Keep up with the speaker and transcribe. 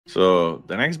So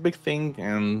the next big thing,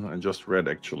 and I just read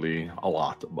actually a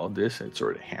lot about this, it's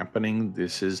already happening.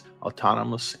 This is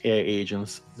autonomous AI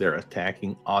agents. They're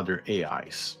attacking other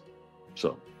AIs.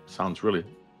 So sounds really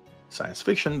science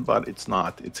fiction, but it's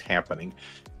not. It's happening.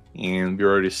 And we're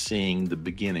already seeing the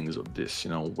beginnings of this,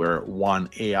 where one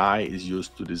AI is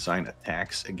used to design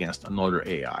attacks against another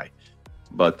AI.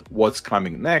 But what's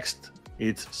coming next,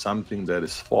 it's something that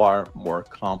is far more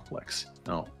complex.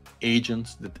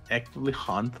 Agents that actively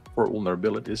hunt for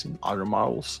vulnerabilities in other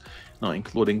models,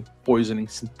 including poisoning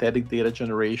synthetic data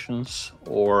generations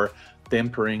or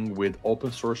tampering with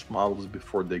open source models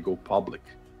before they go public.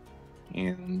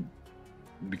 And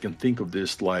we can think of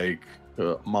this like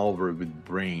malware with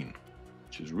brain,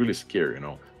 which is really scary.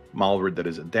 Malware that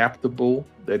is adaptable,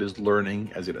 that is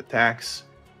learning as it attacks,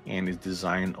 and is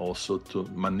designed also to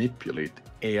manipulate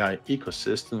AI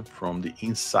ecosystem from the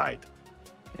inside.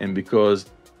 And because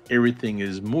everything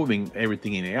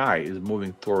in AI is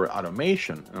moving toward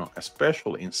automation,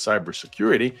 especially in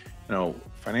cybersecurity,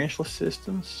 financial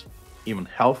systems, even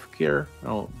healthcare,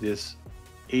 this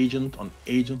agent on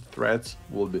agent threats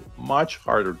will be much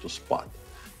harder to spot.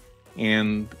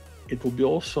 And it will be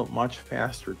also much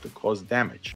faster to cause damage.